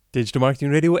Digital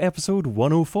Marketing Radio episode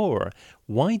 104.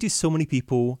 Why do so many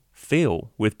people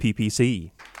fail with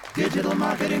PPC?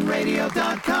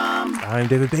 DigitalMarketingRadio.com. I'm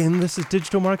David Bain. This is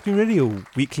Digital Marketing Radio,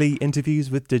 weekly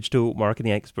interviews with digital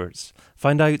marketing experts.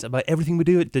 Find out about everything we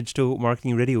do at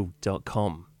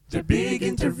DigitalMarketingRadio.com. The big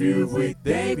interview with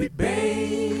David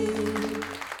Bain.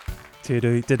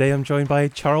 Today I'm joined by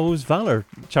Charles Valor.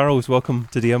 Charles, welcome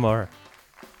to DMR.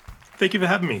 Thank you for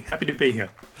having me. Happy to be here.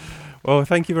 Well,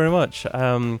 thank you very much.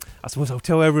 I suppose I'll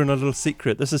tell everyone a little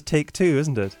secret. This is take 2,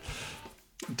 isn't it?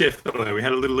 Definitely. We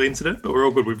had a little incident, but we're all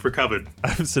good. We've recovered.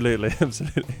 Absolutely.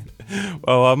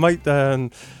 Well, I might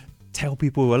tell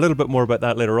people a little bit more about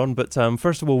that later on. But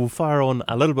first of all, we'll fire on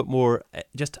a little bit more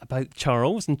just about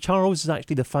Charles. And Charles is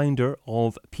actually the founder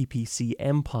of PPC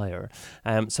Empire.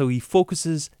 So he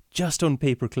focuses just on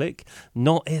pay-per-click,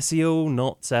 not SEO,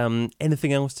 not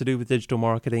anything else to do with digital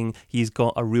marketing. He's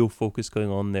got a real focus going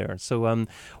on there. So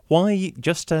why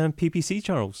just PPC,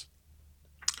 Charles?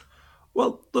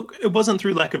 Well, look, it wasn't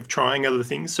through lack of trying other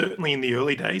things. Certainly in the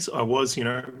early days, I was,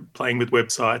 playing with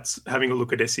websites, having a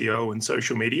look at SEO and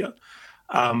social media.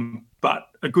 But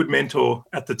a good mentor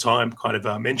at the time kind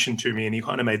of mentioned to me, and he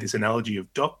kind of made this analogy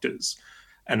of doctors.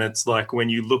 And it's like when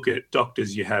you look at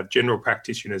doctors, you have general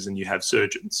practitioners and you have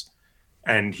surgeons.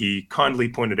 And he kindly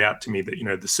pointed out to me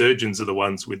that, the surgeons are the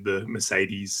ones with the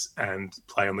Mercedes and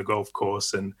play on the golf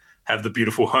course and have the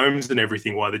beautiful homes and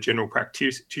everything, while the general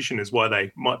practitioners, why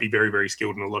they might be very, very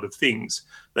skilled in a lot of things,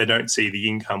 they don't see the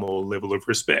income or level of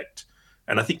respect.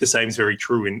 And I think the same is very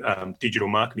true in digital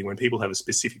marketing. When people have a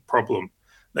specific problem,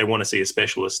 they want to see a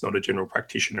specialist, not a general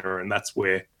practitioner. And that's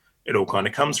where it all kind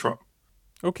of comes from.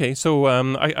 Okay, so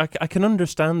I can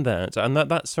understand that, and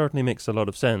that certainly makes a lot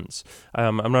of sense.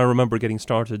 And I remember getting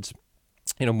started,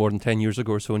 more than 10 years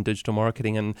ago or so in digital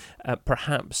marketing, and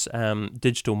perhaps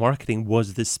digital marketing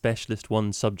was the specialist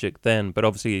one subject then, but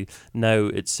obviously now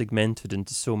it's segmented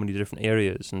into so many different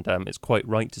areas, and it's quite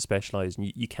right to specialise,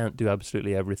 and you can't do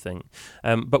absolutely everything.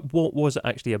 But what was it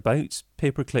actually about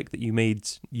pay-per-click that you made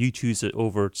you choose it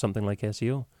over something like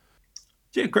SEO?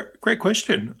 Yeah, great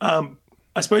question.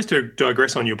 I suppose to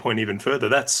digress on your point even further,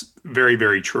 that's very,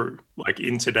 very true. Like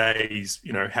in today's,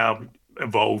 how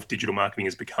evolved digital marketing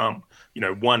has become,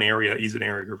 one area is an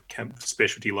area of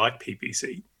specialty like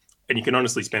PPC, and you can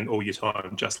honestly spend all your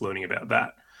time just learning about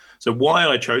that. So why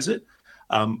I chose it,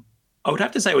 I would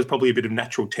have to say it was probably a bit of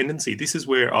natural tendency. This is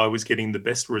where I was getting the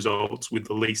best results with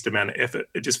the least amount of effort.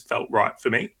 It just felt right for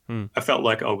me. I felt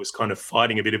like I was kind of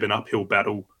fighting a bit of an uphill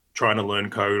battle, trying to learn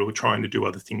code or trying to do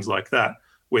other things like that,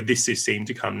 where this just seemed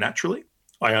to come naturally.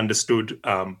 I understood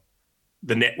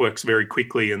the networks very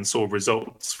quickly and saw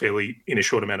results fairly in a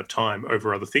short amount of time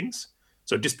over other things.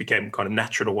 So it just became kind of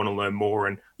natural to want to learn more.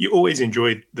 And you always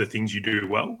enjoy the things you do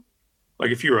well.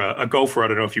 Like if you're a golfer, I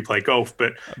don't know if you play golf,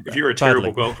 but if you're a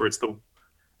terrible golfer, it's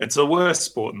the worst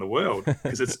sport in the world,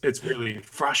 because it's really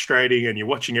frustrating and you're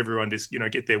watching everyone just,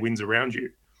 get their wins around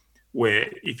you.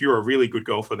 Where if you're a really good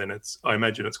golfer, then I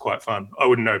imagine it's quite fun. I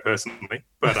wouldn't know personally,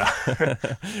 but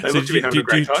they look to be having a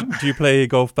great time. Do you play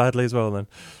golf badly as well then?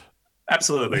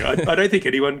 Absolutely. I don't think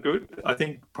anyone good. I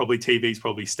think probably TV's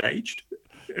probably staged.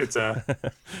 It's a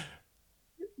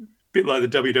bit like the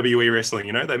WWE wrestling,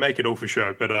 they make it all for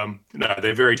show, but no,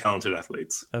 they're very talented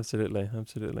athletes. Absolutely.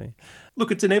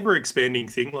 Look, it's an ever expanding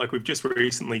thing. Like we've just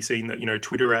recently seen that,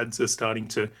 Twitter ads are starting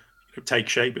to take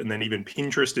shape, and then even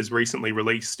Pinterest is recently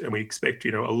released, and we expect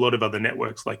a lot of other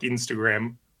networks like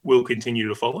Instagram will continue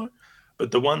to follow.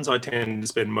 But the ones I tend to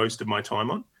spend most of my time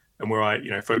on and where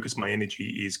I focus my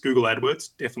energy is Google AdWords,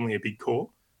 definitely a big core,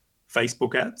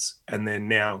 Facebook ads, and then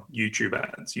now YouTube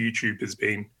ads. YouTube has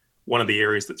been one of the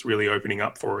areas that's really opening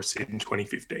up for us in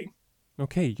 2015.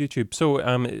 Okay, YouTube. So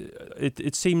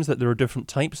it seems that there are different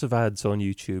types of ads on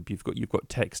YouTube. You've got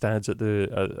text ads at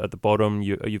the bottom.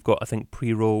 You've got, I think,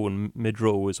 pre-roll and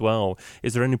mid-roll as well.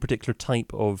 Is there any particular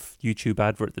type of YouTube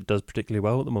advert that does particularly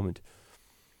well at the moment?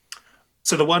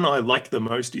 So the one I like the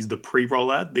most is the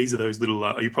pre-roll ad. These are those little,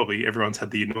 everyone's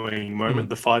had the annoying moment,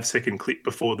 the 5-second clip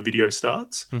before the video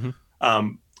starts.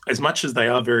 As much as they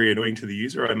are very annoying to the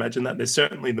user, I imagine that they're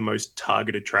certainly the most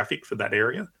targeted traffic for that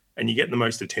area. And you get the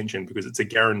most attention because it's a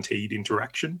guaranteed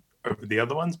interaction over the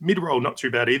other ones. Mid-roll, not too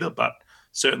bad either, but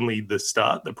certainly the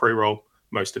start, the pre-roll,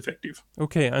 most effective.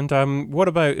 Okay, and what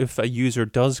about if a user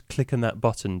does click on that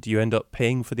button? Do you end up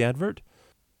paying for the advert?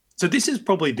 So this is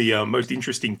probably the most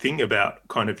interesting thing about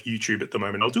kind of YouTube at the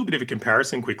moment. I'll do a bit of a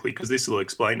comparison quickly because this will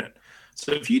explain it.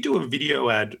 So if you do a video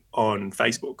ad on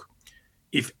Facebook,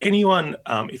 if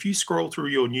you scroll through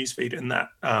your newsfeed and that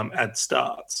ad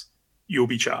starts, you'll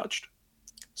be charged.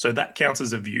 So that counts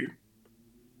as a view,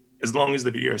 as long as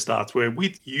the video starts. Where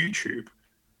with YouTube,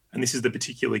 and this is the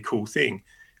particularly cool thing.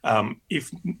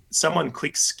 If someone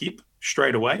clicks skip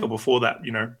straight away or before that,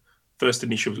 first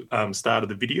initial start of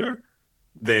the video,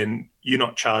 then you're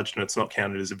not charged and it's not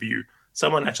counted as a view.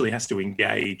 Someone actually has to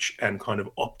engage and kind of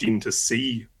opt in to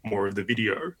see more of the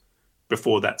video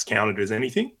before that's counted as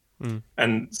anything.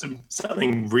 And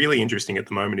something really interesting at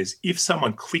the moment is if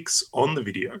someone clicks on the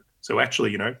video, so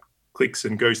actually, clicks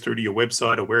and goes through to your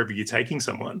website or wherever you're taking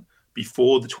someone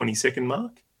before the 20-second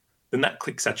mark, then that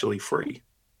click's actually free.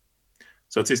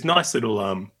 So it's this nice little,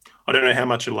 I don't know how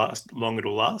much long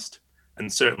it'll last,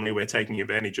 and certainly we're taking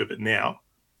advantage of it now,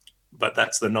 but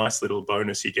that's the nice little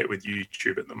bonus you get with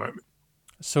YouTube at the moment.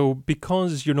 So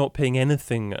because you're not paying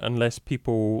anything unless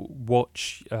people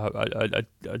watch a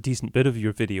decent bit of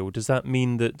your video, does that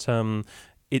mean that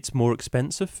it's more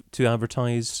expensive to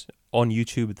advertise on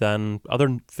YouTube than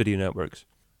other video networks?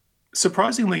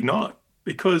 Surprisingly not,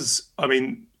 because,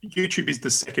 YouTube is the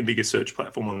second biggest search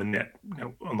platform on the net,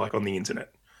 on the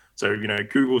internet. So,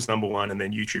 Google's number one and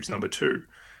then YouTube's number two.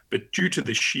 But due to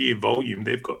the sheer volume,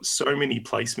 they've got so many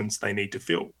placements they need to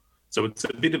fill. So it's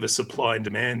a bit of a supply and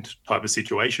demand type of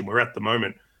situation where at the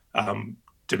moment,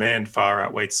 demand far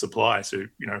outweighs supply. So,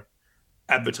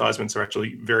 advertisements are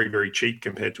actually very, very cheap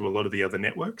compared to a lot of the other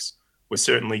networks. We're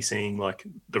certainly seeing like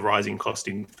the rising cost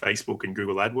in Facebook and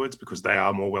Google AdWords because they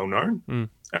are more well known.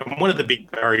 And one of the big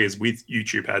barriers with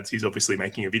YouTube ads is obviously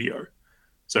making a video.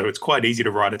 So it's quite easy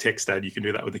to write a text ad. You can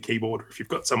do that with a keyboard. Or if you've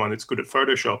got someone that's good at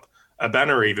Photoshop, a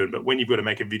banner even, but when you've got to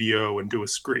make a video and do a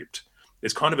script,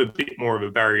 there's kind of a bit more of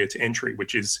a barrier to entry,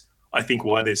 which is, I think,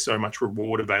 why there's so much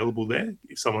reward available there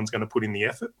if someone's going to put in the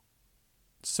effort.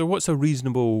 So what's a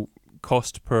reasonable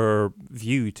cost per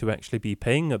view to actually be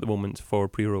paying at the moment for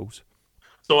pre-rolls?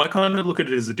 So I kind of look at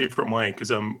it as a different way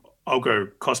because I'll go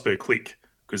cost per click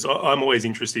because I'm always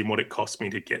interested in what it costs me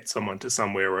to get someone to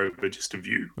somewhere over just a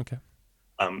view. Okay.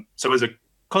 So as a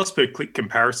cost per click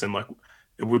comparison, like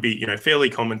it would be, fairly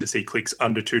common to see clicks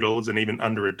under $2 and even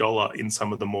under $1 in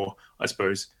some of the more, I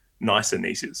suppose, nicer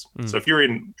niches. So if you're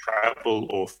in travel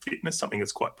or fitness, something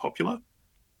that's quite popular,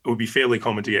 it would be fairly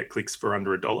common to get clicks for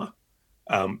under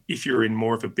 $1. If you're in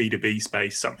more of a B2B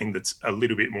space, something that's a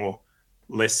little bit more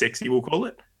less sexy, we'll call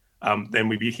it, then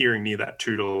we'd be hearing near that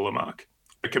 $2 mark.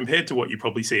 But compared to what you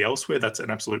probably see elsewhere, that's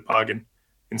an absolute bargain.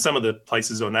 In some of the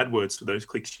places on AdWords for those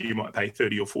clicks, you might pay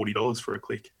 $30 or $40 for a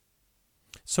click.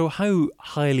 So how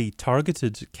highly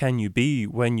targeted can you be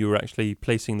when you're actually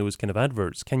placing those kind of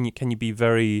adverts? Can you be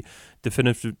very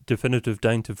definitive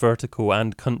down to vertical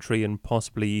and country and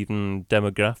possibly even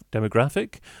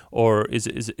demographic, or is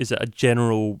it a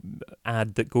general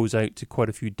ad that goes out to quite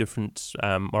a few different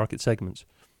market segments?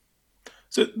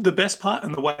 So the best part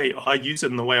and the way I use it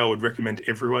and the way I would recommend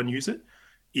everyone use it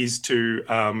is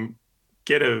to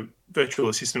get a virtual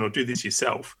assistant or do this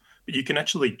yourself. But you can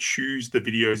actually choose the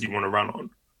videos you want to run on.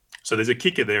 So there's a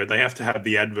kicker there. They have to have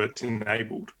the adverts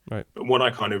enabled. Right. But what I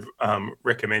kind of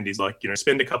recommend is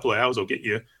spend a couple of hours or get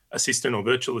your assistant or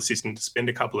virtual assistant to spend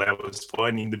a couple of hours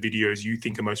finding the videos you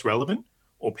think are most relevant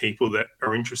or people that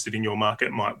are interested in your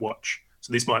market might watch.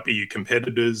 So this might be your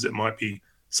competitors. It might be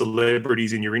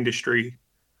celebrities in your industry,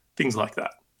 things like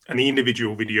that. And the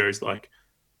individual videos,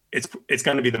 it's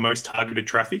going to be the most targeted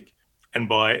traffic. And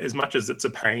by as much as it's a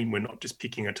pain, we're not just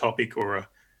picking a topic or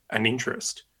an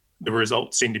interest. The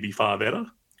results seem to be far better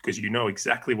because you know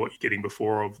exactly what you're getting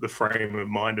before of the frame of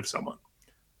mind of someone.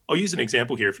 I'll use an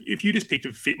example here. If you just picked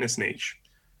a fitness niche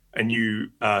and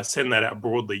you send that out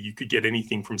broadly, you could get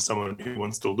anything from someone who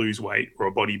wants to lose weight or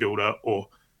a bodybuilder or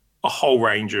a whole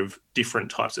range of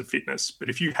different types of fitness. But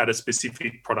if you had a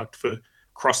specific product for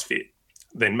CrossFit,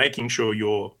 then making sure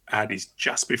your ad is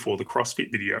just before the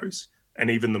CrossFit videos and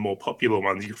even the more popular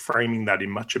ones, you're framing that in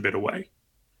much a better way.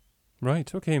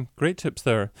 Right, okay, great tips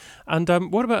there. And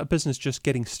what about a business just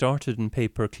getting started in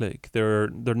pay-per-click? They're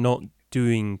not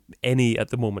doing any at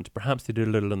the moment. Perhaps they did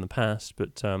a little in the past,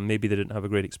 but maybe they didn't have a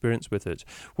great experience with it.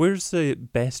 Where's the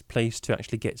best place to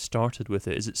actually get started with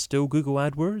it? Is it still Google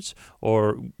AdWords,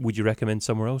 or would you recommend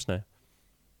somewhere else now?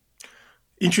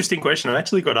 Interesting question. I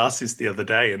actually got asked this the other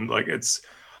day, and because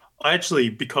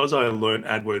I learned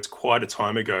AdWords quite a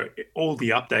time ago, all the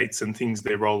updates and things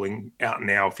they're rolling out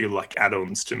now feel like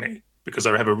add-ons to me because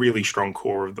I have a really strong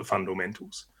core of the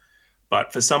fundamentals.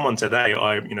 But for someone today,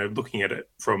 looking at it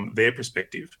from their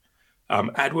perspective,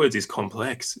 AdWords is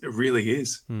complex. It really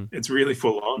is. It's really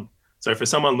full on. So for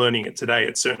someone learning it today,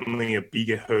 it's certainly a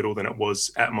bigger hurdle than it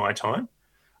was at my time.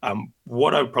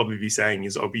 What I would probably be saying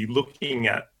is I'll be looking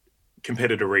at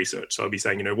competitor research. So I'll be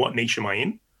saying, what niche am I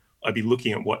in? I'd be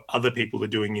looking at what other people are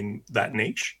doing in that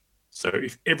niche. So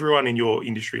if everyone in your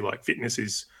industry like fitness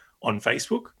is on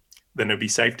Facebook, then it'd be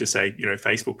safe to say,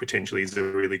 Facebook potentially is a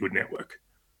really good network.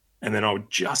 And then I would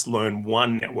just learn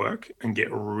one network and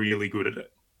get really good at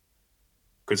it.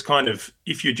 Because kind of,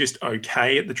 if you're just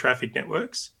okay at the traffic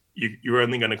networks, you're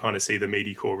only going to kind of see the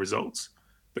media core results.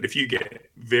 But if you get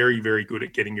very, very good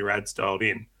at getting your ads dialed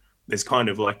in, there's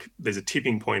a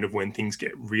tipping point of when things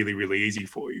get really, really easy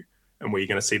for you and where you're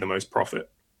going to see the most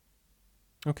profit.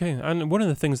 Okay, and one of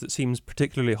the things that seems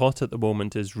particularly hot at the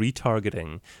moment is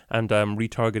retargeting, and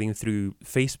retargeting through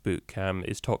Facebook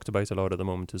is talked about a lot at the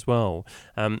moment as well.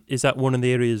 Is that one of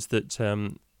the areas that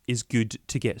is good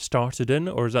to get started in,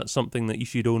 or is that something that you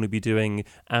should only be doing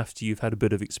after you've had a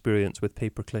bit of experience with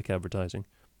pay-per-click advertising?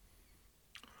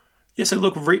 Yeah, so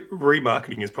look,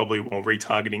 remarketing is probably, or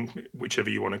retargeting, whichever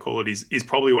you want to call it, is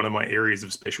probably one of my areas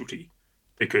of specialty,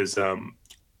 because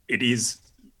it is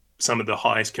some of the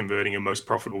highest converting and most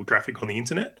profitable traffic on the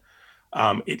internet.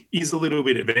 It is a little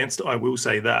bit advanced, I will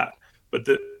say that. But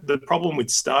the problem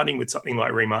with starting with something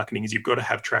like remarketing is you've got to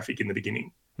have traffic in the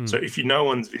beginning. So if no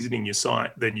one's visiting your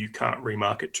site, then you can't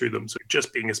remarket to them. So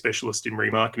just being a specialist in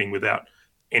remarketing without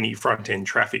any front-end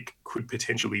traffic could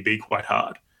potentially be quite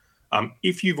hard.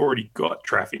 If you've already got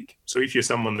traffic, so if you're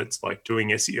someone that's like doing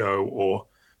SEO or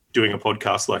doing a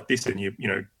podcast like this and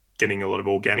you're getting a lot of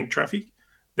organic traffic,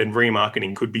 then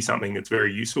remarketing could be something that's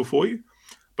very useful for you.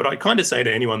 But I kind of say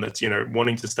to anyone that's,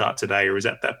 wanting to start today or is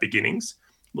at that beginnings,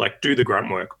 like do the grunt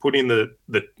work, put in the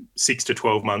 6 to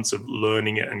 12 months of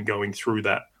learning it and going through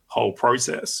that whole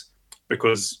process,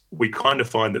 because we kind of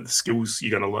find that the skills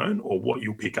you're going to learn or what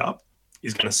you'll pick up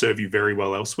is going to serve you very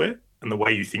well elsewhere. And the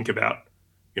way you think about,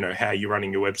 how you're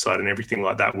running your website and everything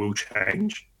like that will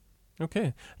change.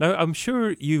 Okay. Now, I'm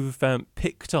sure you've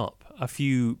picked up a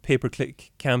few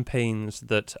pay-per-click campaigns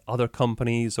that other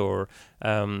companies or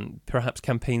perhaps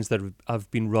campaigns that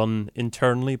have been run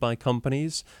internally by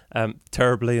companies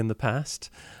terribly in the past.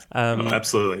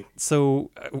 Absolutely.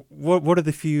 So what are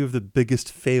the few of the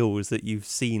biggest fails that you've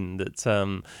seen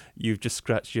that you've just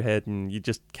scratched your head and you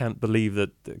just can't believe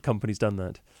that the company's done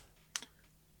that?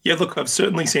 Yeah, look, I've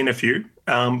certainly seen a few.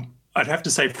 I'd have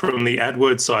to say from the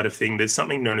AdWords side of thing, there's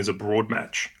something known as a broad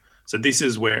match. So this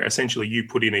is where essentially you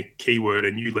put in a keyword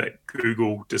and you let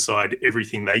Google decide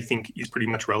everything they think is pretty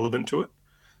much relevant to it.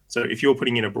 So if you're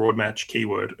putting in a broad match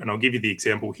keyword, and I'll give you the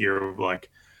example here of like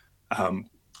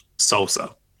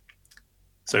salsa.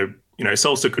 So,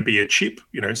 salsa could be a chip,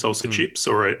 salsa chips,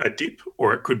 or a dip,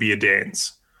 or it could be a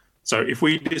dance. So if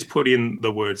we just put in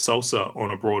the word salsa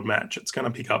on a broad match, it's going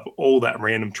to pick up all that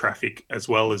random traffic as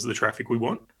well as the traffic we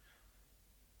want.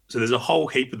 So there's a whole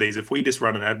heap of these. If we just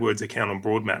run an AdWords account on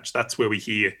Broadmatch, that's where we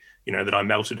hear, that I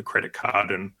melted a credit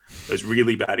card, and those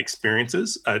really bad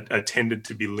experiences are tended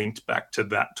to be linked back to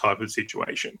that type of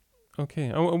situation. Okay.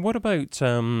 And what about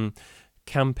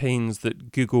campaigns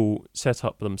that Google set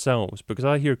up themselves? Because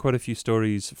I hear quite a few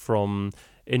stories from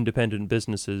independent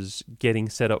businesses getting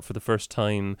set up for the first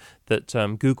time that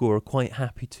Google are quite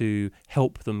happy to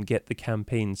help them get the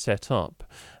campaign set up.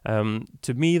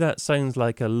 To me, that sounds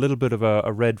like a little bit of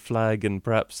a red flag and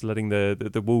perhaps letting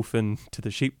the wolf into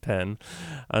the sheep pen.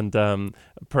 And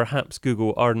perhaps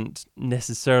Google aren't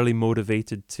necessarily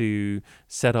motivated to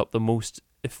set up the most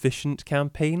efficient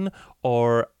campaign,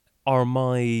 or are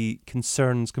my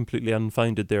concerns completely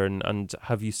unfounded there? And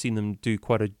have you seen them do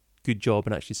quite a good job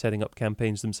in actually setting up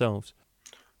campaigns themselves?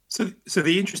 So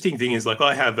the interesting thing is, like,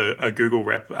 I have a Google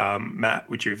rep, Matt,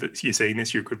 which you've seen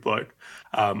this, you're a good bloke.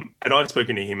 And I've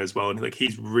spoken to him as well. And like,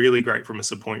 he's really great from a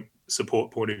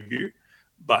support point of view.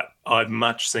 But I've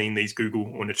much seen these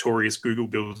Google or notorious Google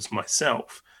builds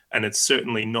myself. And it's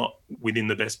certainly not within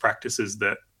the best practices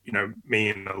that, me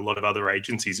and a lot of other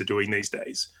agencies are doing these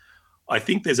days. I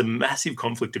think there's a massive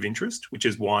conflict of interest, which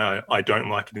is why I don't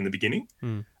like it in the beginning.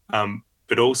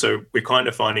 But also we're kind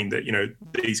of finding that,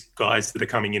 these guys that are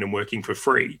coming in and working for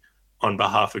free on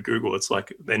behalf of Google, it's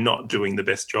like they're not doing the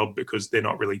best job because they're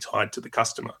not really tied to the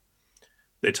customer.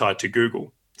 They're tied to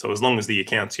Google. So as long as the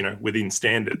account's, within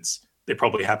standards, they're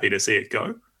probably happy to see it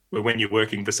go. But when you're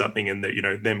working for something and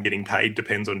that, them getting paid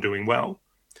depends on doing well,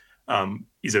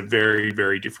 is a very,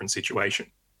 very different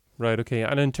situation. Right, okay.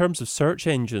 And in terms of search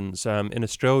engines in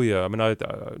Australia, I mean,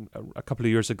 a couple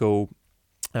of years ago,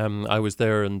 I was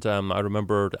there, and I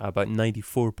remember about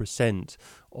 94%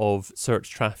 of search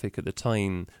traffic at the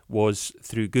time was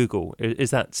through Google.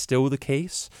 Is that still the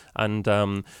case?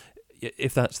 And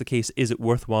if that's the case, is it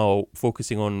worthwhile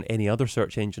focusing on any other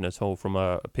search engine at all from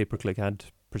a pay-per-click ad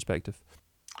perspective?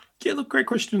 Yeah, look, great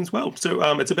question as well. So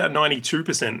it's about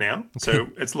 92% now. So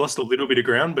it's lost a little bit of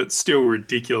ground, but still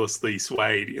ridiculously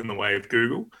swayed in the way of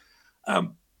Google.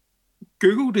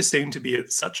 Google just seem to be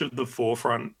at such of the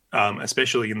forefront,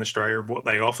 especially in Australia, of what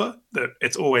they offer, that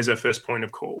it's always our first point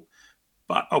of call.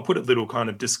 But I'll put a little kind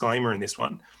of disclaimer in this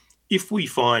one. If we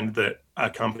find that a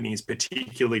company is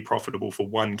particularly profitable for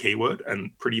one keyword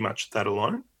and pretty much that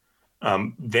alone,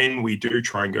 then we do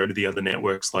try and go to the other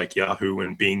networks like Yahoo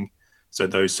and Bing. So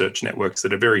those search networks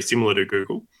that are very similar to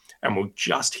Google, and we'll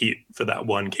just hit for that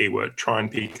one keyword, try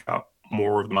and pick up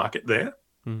more of the market there.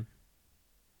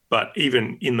 But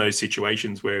even in those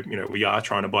situations where, you know, we are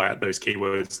trying to buy out those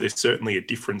keywords, there's certainly a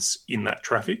difference in that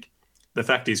traffic. The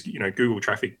fact is, you know, Google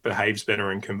traffic behaves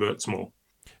better and converts more.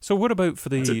 So what about for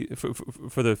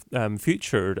the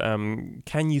future?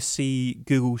 Can you see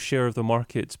Google's share of the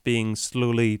market being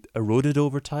slowly eroded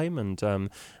over time, and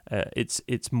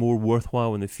it's more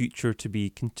worthwhile in the future to be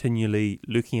continually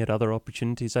looking at other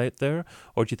opportunities out there,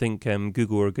 or do you think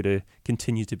Google are going to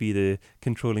continue to be the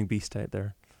controlling beast out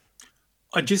there?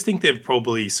 I just think they've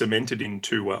probably cemented in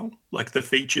too well. Like the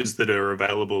features that are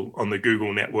available on the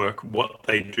Google network, what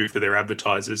they do for their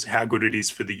advertisers, how good it is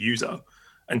for the user.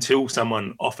 Until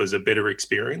someone offers a better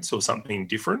experience or something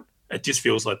different, it just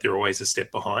feels like they're always a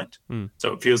step behind.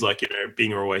 So it feels like, you know,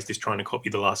 Bing are always just trying to copy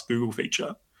the last Google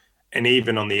feature. And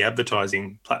even on the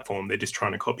advertising platform, they're just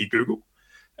trying to copy Google.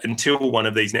 Until one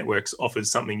of these networks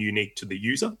offers something unique to the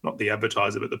user, not the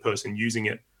advertiser, but the person using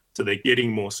it, so they're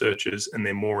getting more searches and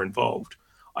they're more involved.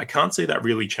 I can't see that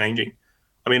really changing.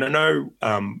 I mean, I know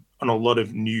on a lot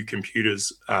of new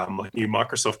computers, like new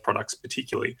Microsoft products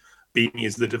particularly, Bing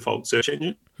is the default search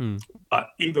engine. But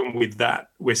even with that,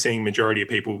 we're seeing majority of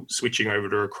people switching over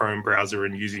to a Chrome browser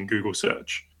and using Google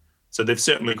search. So they've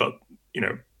certainly got, you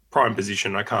know, prime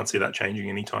position. I can't see that changing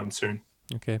anytime soon.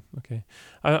 Okay.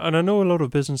 And I know a lot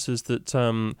of businesses that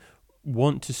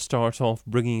want to start off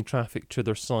bringing traffic to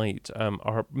their site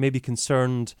are maybe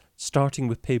concerned starting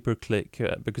with pay-per-click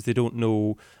because they don't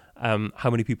know how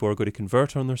many people are going to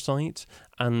convert on their site,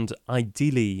 and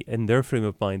ideally in their frame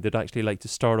of mind they'd actually like to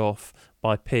start off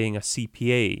by paying a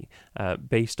CPA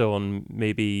based on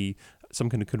maybe some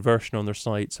kind of conversion on their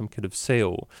site, some kind of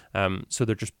sale, so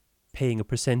they're just paying a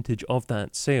percentage of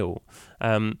that sale.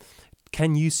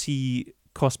 Can you see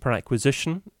cost per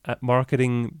acquisition at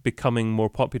marketing becoming more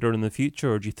popular in the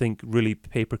future, or do you think really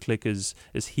pay-per-click is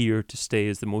here to stay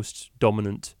as the most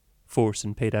dominant force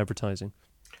in paid advertising?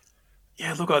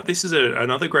 Yeah, look, this is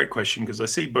another great question, because I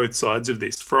see both sides of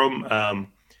this. From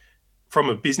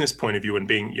a business point of view, and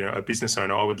being, you know, a business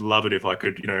owner, I would love it if I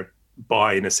could, you know,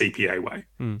 buy in a CPA way.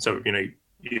 So, you know,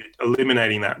 you're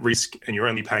eliminating that risk and you're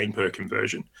only paying per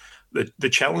conversion. The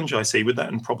challenge I see with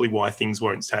that, and probably why things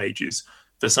won't stage, is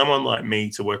for someone like me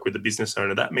to work with a business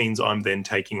owner, that means I'm then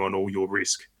taking on all your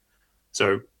risk.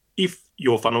 So if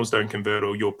your funnels don't convert,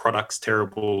 or your product's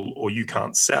terrible, or you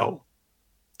can't sell,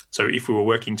 so if we were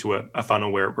working to a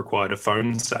funnel where it required a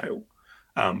phone sale,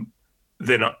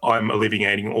 then I'm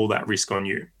alleviating all that risk on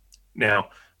you. Now,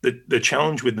 the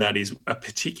challenge with that is,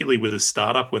 particularly with a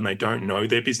startup, when they don't know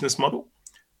their business model,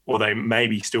 or they may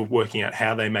be still working out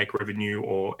how they make revenue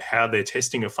or how they're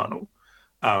testing a funnel,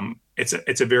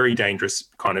 it's a very dangerous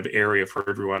kind of area for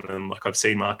everyone. And like, I've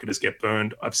seen marketers get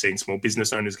burned. I've seen small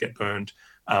business owners get burned.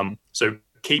 So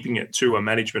keeping it to a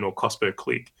management or cost per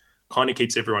click kind of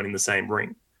keeps everyone in the same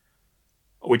ring,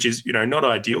 which is, you know, not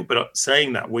ideal. But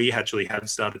saying that, we actually have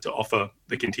started to offer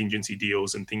the contingency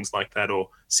deals and things like that, or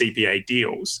CPA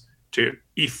deals, to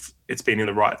if it's been in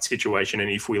the right situation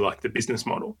and if we like the business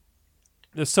model.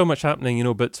 There's so much happening, you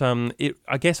know, but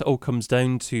I guess it all comes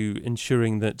down to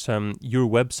ensuring that your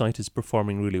website is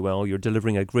performing really well, you're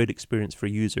delivering a great experience for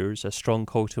users, a strong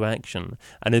call to action,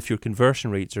 and if your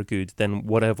conversion rates are good, then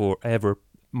whatever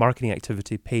marketing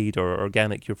activity, paid or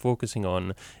organic, you're focusing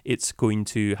on, it's going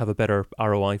to have a better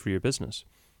ROI for your business.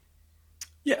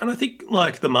 Yeah, and I think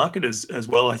like the marketers as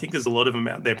well, I think there's a lot of them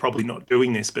out there probably not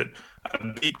doing this, but a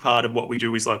big part of what we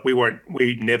do is like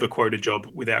we never quote a job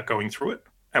without going through it.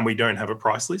 And we don't have a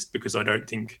price list, because I don't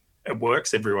think it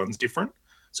works. Everyone's different.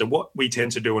 So what we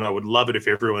tend to do, and I would love it if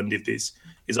everyone did this,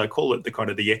 is I call it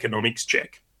the economics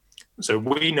check. So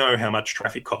we know how much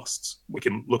traffic costs. We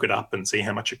can look it up and see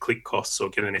how much a click costs, or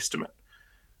get an estimate.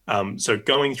 So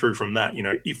going through from that, you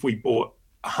know, if we bought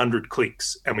 100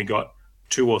 clicks and we got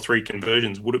 2 or 3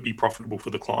 conversions, would it be profitable for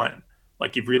the client?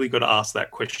 Like, you've really got to ask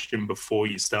that question before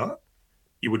you start.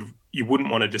 You wouldn't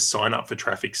want to just sign up for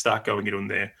traffic, start going in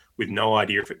there with no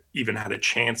idea if it even had a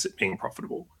chance at being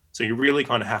profitable. So you really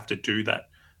kind of have to do that,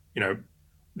 you know,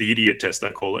 the idiot test,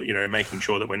 I call it, you know, making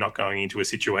sure that we're not going into a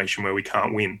situation where we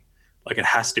can't win. Like, it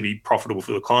has to be profitable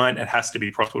for the client. It has to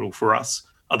be profitable for us.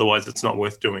 Otherwise, it's not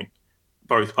worth doing.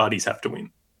 Both parties have to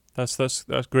win. That's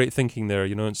great thinking there.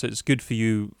 It's good for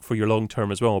you for your long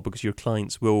term as well, because your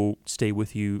clients will stay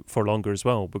with you for longer as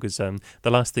well. Because the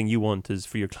last thing you want is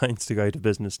for your clients to go out of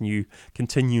business and you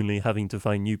continually having to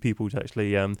find new people to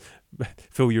actually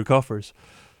fill your coffers.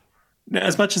 Now,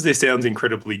 as much as this sounds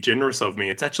incredibly generous of me,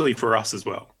 it's actually for us as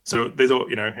well. So there's all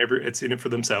it's in it for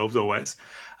themselves always,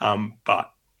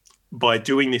 but by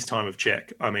doing this time of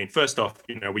check, I mean, first off,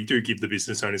 we do give the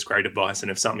business owners great advice,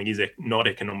 and if something is not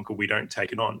economical, we don't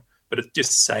take it on. But it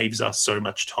just saves us so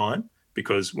much time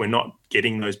because we're not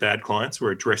getting those bad clients.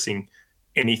 We're addressing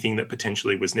anything that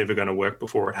potentially was never going to work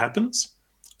before it happens.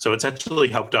 So it's actually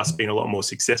helped us being a lot more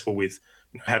successful with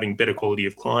having better quality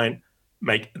of client,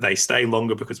 they stay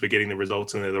longer because we're getting the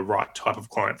results and they're the right type of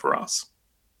client for us.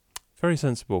 Very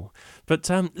sensible. But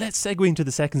let's segue into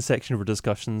the second section of our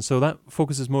discussion. So that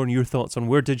focuses more on your thoughts on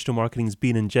where digital marketing's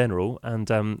been in general and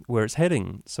where it's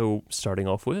heading. So starting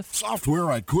off with...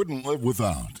 software I couldn't live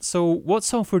without. So what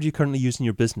software do you currently use in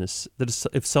your business that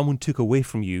if someone took away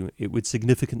from you, it would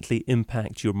significantly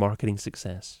impact your marketing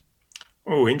success?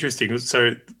 Oh, interesting.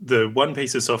 So the one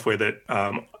piece of software that,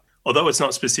 although it's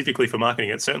not specifically for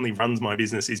marketing, it certainly runs my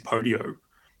business, is Podio.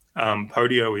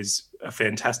 Podio is a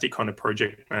fantastic kind of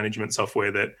project management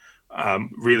software that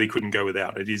really couldn't go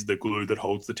without. It is the glue that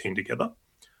holds the team together.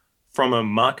 From a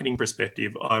marketing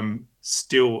perspective, I'm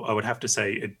still, I would have to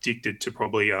say, addicted to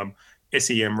probably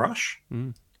SEMrush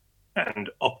and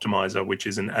Optimizer, which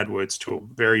is an AdWords tool.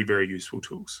 Very, very useful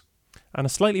tools. And a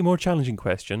slightly more challenging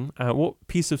question, what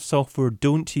piece of software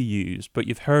don't you use, but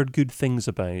you've heard good things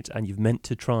about and you've meant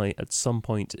to try at some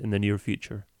point in the near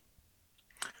future?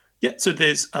 Yeah, so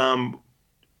there's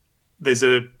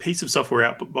a piece of software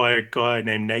out by a guy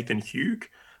named Nathan Hugh,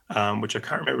 which I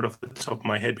can't remember it off the top of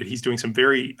my head, but he's doing some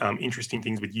very interesting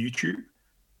things with YouTube,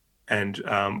 and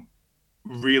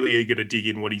really eager to dig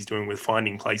in what he's doing with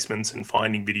finding placements and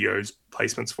finding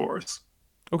placements for us.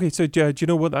 Okay, so do you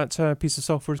know what that piece of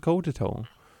software is called at all?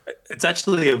 It's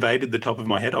actually evaded the top of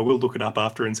my head. I will look it up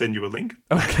after and send you a link.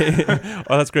 Okay.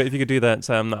 Well, that's great if you could do that.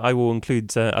 I will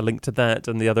include a link to that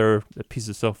and the other piece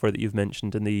of software that you've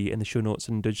mentioned in the show notes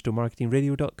on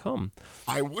digitalmarketingradio.com.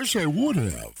 I wish I would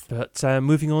have. But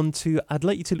moving on to, I'd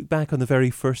like you to look back on the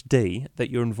very first day that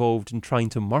you're involved in trying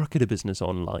to market a business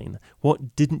online.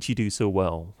 What didn't you do so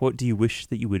well? What do you wish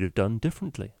that you would have done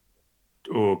differently?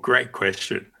 Oh, great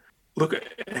question. Look,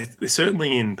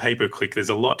 certainly in pay-per-click, there's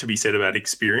a lot to be said about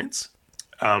experience.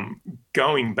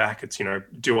 Going back, it's,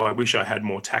 do I wish I had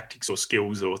more tactics or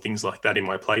skills or things like that in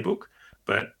my playbook?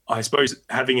 But I suppose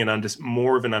having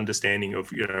more of an understanding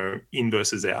of, in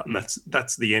versus out, and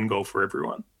that's the end goal for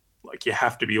everyone. Like, you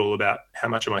have to be all about how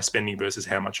much am I spending versus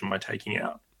how much am I taking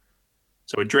out.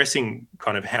 So addressing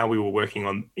kind of how we were working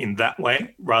on in that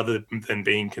way, rather than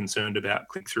being concerned about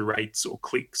click-through rates or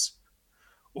clicks,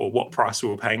 or what price we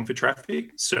were paying for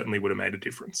traffic, certainly would have made a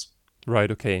difference. Right,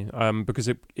 okay. Because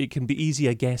it can be easy,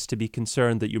 I guess, to be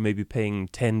concerned that you're maybe paying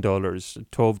 $10,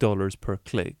 $12 per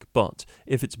click. But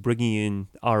if it's bringing in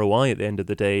ROI at the end of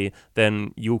the day,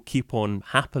 then you'll keep on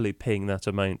happily paying that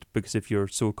amount, because if you're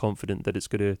so confident that it's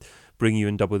going to bring you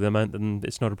in double the amount, then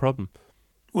it's not a problem.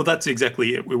 Well, that's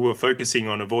exactly it. We were focusing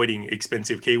on avoiding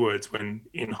expensive keywords when,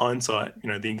 in hindsight,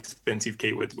 the expensive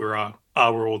keywords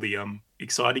are where all the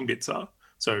exciting bits are.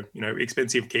 So,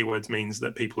 expensive keywords means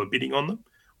that people are bidding on them,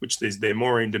 which they're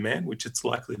more in demand, which it's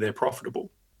likely they're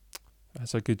profitable.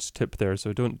 That's a good tip there.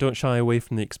 So don't shy away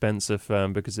from the expensive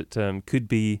because it could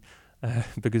be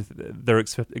because they're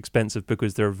expensive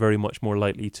because they're very much more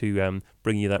likely to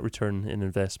bring you that return in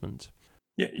investment.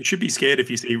 Yeah, you should be scared if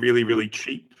you see really, really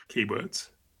cheap keywords.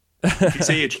 If you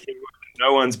see a keyword that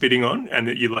no one's bidding on and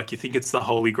you think it's the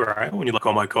holy grail and you're like,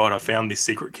 oh my God, I found this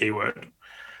secret keyword.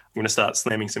 I'm going to start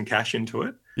slamming some cash into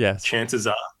it. Yes. Chances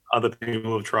are other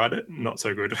people have tried it. Not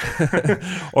so good.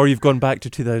 Or you've gone back to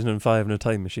 2005 in a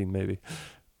time machine, maybe.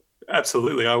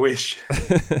 Absolutely. I wish.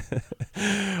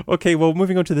 Okay, well,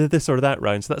 moving on to the this or that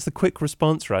round. So that's the quick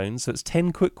response round. So it's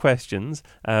 10 quick questions,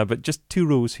 but just 2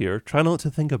 rules here. Try not to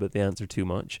think about the answer too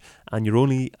much. And you're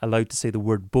only allowed to say the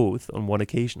word both on one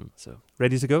occasion. So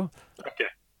ready to go? Okay.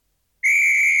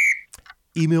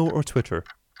 Email or Twitter?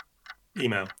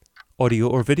 Email. Audio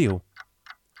or video?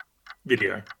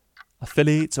 Video.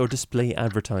 Affiliates or display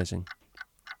advertising?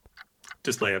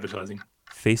 Display advertising.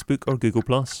 Facebook or Google+?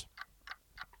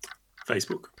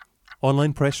 Facebook.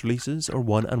 Online press releases or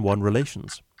one-on-one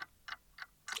relations?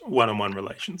 One-on-one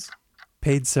relations.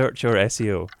 Paid search or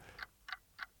SEO?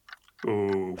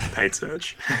 Ooh, paid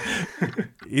search.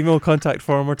 Email contact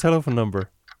form or telephone number?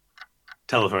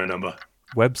 Telephone number.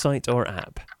 Website or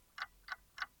app?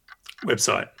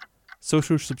 Website.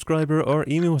 Social subscriber or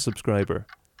email subscriber?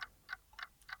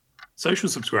 Social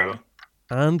subscriber.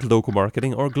 And local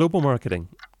marketing or global marketing?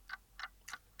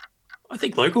 I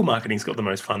think local marketing's got the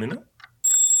most fun in it.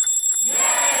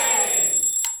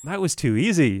 That was too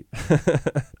easy.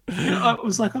 I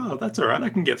was like, oh, that's all right. I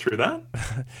can get through that.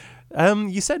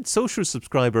 You said social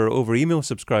subscriber over email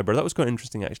subscriber. That was quite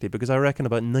interesting, actually, because I reckon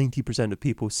about 90% of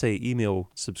people say email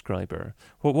subscriber.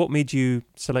 What made you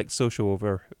select social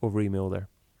over email there?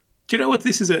 Do you know what?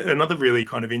 This is another really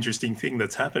kind of interesting thing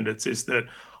that's happened. It's just that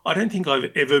I don't think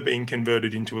I've ever been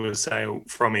converted into a sale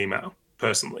from email,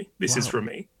 personally. This is from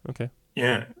me. Okay.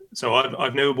 Yeah. So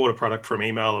I've never bought a product from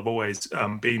email. I've always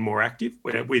been more active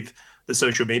with the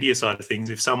social media side of things.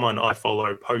 If someone I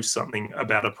follow posts something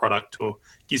about a product or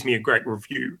gives me a great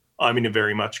review, I'm in a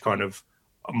very much kind of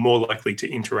more likely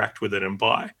to interact with it and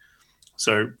buy.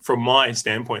 So from my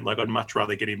standpoint, like I'd much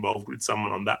rather get involved with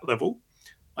someone on that level.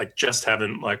 I just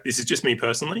haven't, like, this is just me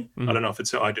personally. I don't know if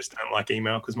it's, I just don't like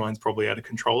email because mine's probably out of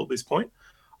control at this point.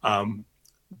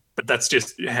 But that's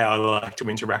just how I like to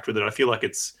interact with it. I feel like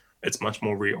it's much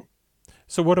more real.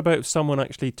 So what about if someone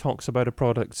actually talks about a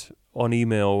product on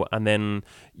email and then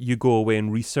you go away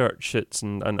and research it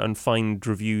and find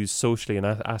reviews socially and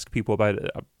ask people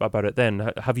about it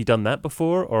then? Have you done that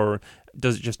before, or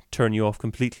does it just turn you off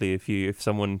completely if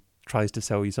someone tries to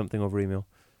sell you something over email?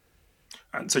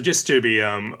 So just to be,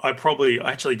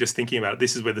 actually just thinking about it,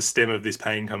 this is where the stem of this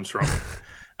pain comes from.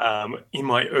 In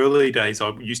my early days,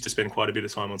 I used to spend quite a bit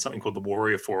of time on something called the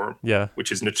Warrior Forum,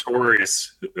 which is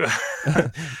notorious.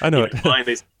 I know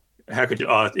it. How could you?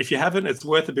 If you haven't, it's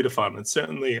worth a bit of fun. It's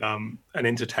certainly an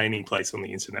entertaining place on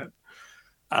the internet.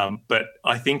 But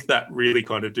I think that really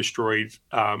kind of destroyed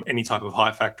any type of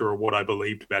hype factor or what I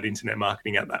believed about internet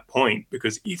marketing at that point.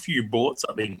 Because if you bought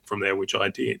something from there, which I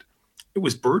did, it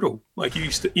was brutal. Like,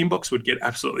 inbox would get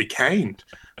absolutely caned.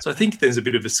 So I think there's a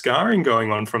bit of a scarring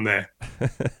going on from there.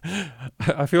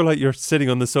 I feel like you're sitting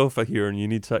on the sofa here and you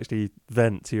need to actually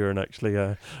vent here and actually...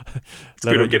 it's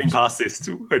good. We're getting past this.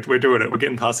 We're doing it. We're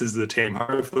getting past this as a team.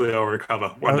 Hopefully I'll recover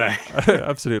one day.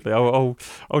 Absolutely. I'll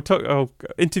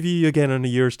interview you again in a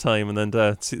year's time and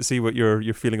then see what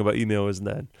your feeling about email is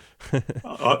then.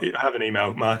 I'll have an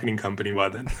email marketing company by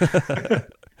then.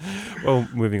 Well,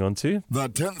 moving on to the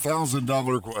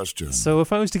 $10,000 question. So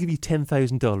if I was to give you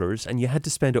 $10,000 and you had to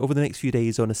spend it over the next few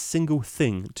days on a single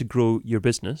thing to grow your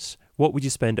business, what would you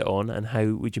spend it on and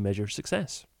how would you measure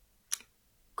success?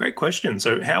 Great question.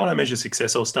 So how would I measure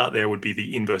success? I'll start there, would be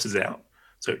the in versus out.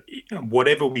 So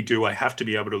whatever we do, I have to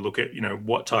be able to look at,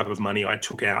 what type of money I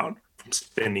took out from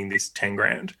spending this 10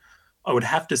 grand. I would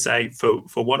have to say for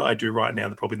what I do right now,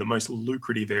 probably the most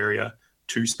lucrative area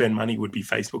to spend money would be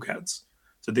Facebook ads.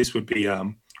 So this would be, I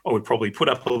would probably put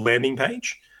up a landing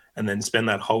page and then spend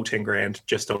that whole 10 grand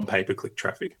just on pay-per-click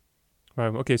traffic. Right.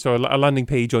 Okay. So a landing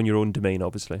page on your own domain,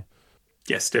 obviously.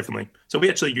 Yes, definitely. So we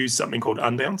actually use something called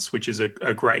Unbounce, which is a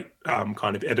great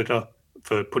kind of editor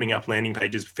for putting up landing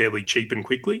pages fairly cheap and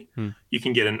quickly. You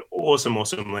can get an awesome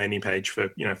landing page for,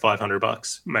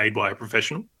 $500 made by a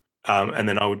professional. And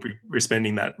then I would be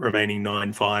spending that remaining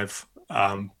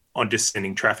 9.5 on just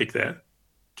sending traffic there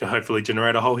to hopefully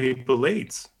generate a whole heap of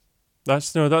leads.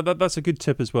 That's a good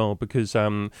tip as well, because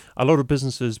a lot of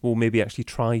businesses will maybe actually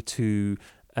try to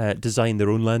design their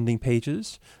own landing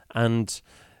pages, and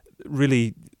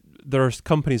really there are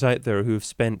companies out there who have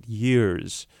spent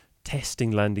years testing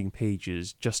landing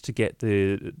pages just to get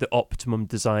the optimum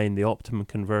design, the optimum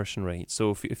conversion rate.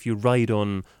 So if you ride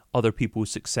on other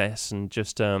people's success and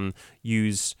just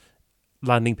use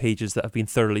landing pages that have been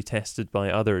thoroughly tested by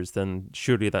others, then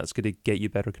surely that's going to get you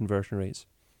better conversion rates.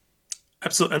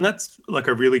 Absolutely. And that's like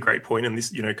a really great point. And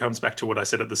this, comes back to what I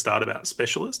said at the start about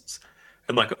specialists.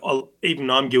 And like, even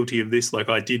I'm guilty of this. Like,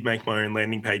 I did make my own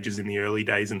landing pages in the early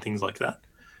days and things like that.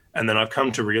 And then I've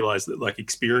come to realize that like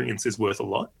experience is worth a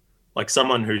lot. Like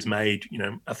someone who's made,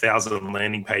 1,000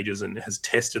 landing pages and has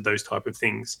tested those type of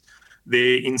things,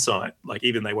 their insight, like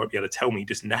even they won't be able to tell me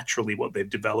just naturally what they've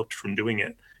developed from doing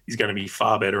it is going to be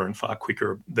far better and far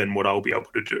quicker than what I'll be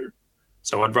able to do.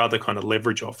 So I'd rather kind of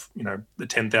leverage off, the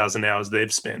 10,000 hours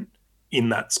they've spent in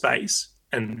that space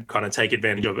and kind of take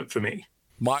advantage of it for me.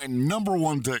 My number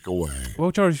one takeaway.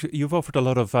 Well, George, you've offered a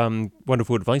lot of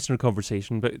wonderful advice in our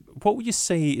conversation, but what would you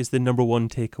say is the number one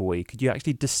takeaway? Could you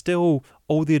actually distill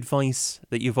all the advice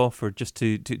that you've offered just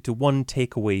to one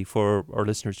takeaway for our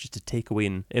listeners just to take away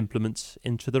and implement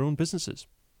into their own businesses?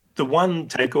 The one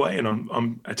takeaway, and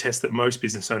I'm attest that most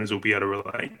business owners will be able to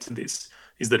relate to this,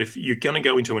 is that if you're going to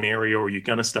go into an area or you're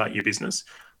going to start your business,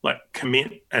 like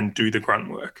commit and do the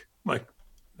grunt work. Like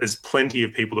there's plenty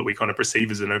of people that we kind of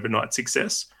perceive as an overnight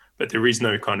success, but there is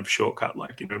no kind of shortcut.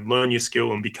 Like, learn your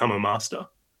skill and become a master.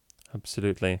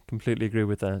 Absolutely. Completely agree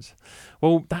with that.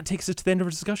 Well, that takes us to the end of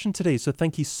our discussion today. So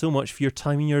thank you so much for your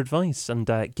time and your advice and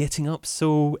getting up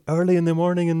so early in the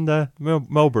morning in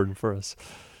Melbourne for us.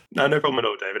 No problem at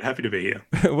all, David. Happy to be here.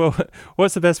 Well,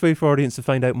 what's the best way for our audience to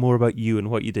find out more about you and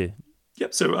what you do?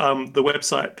 Yep. So the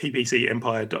website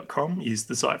ppcempire.com is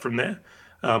the site from there.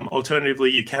 Alternatively,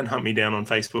 you can hunt me down on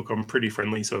Facebook. I'm pretty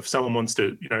friendly. So if someone wants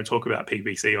to, talk about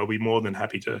PPC, I'll be more than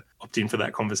happy to opt in for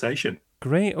that conversation.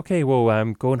 Great. Okay.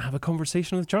 Well, go and have a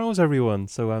conversation with Charles, everyone.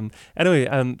 So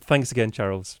anyway, thanks again,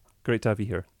 Charles. Great to have you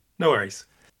here. No worries.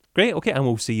 Great. Okay. And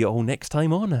we'll see you all next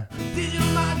time on.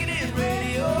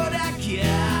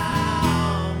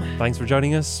 Thanks for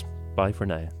joining us. Bye for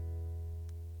now.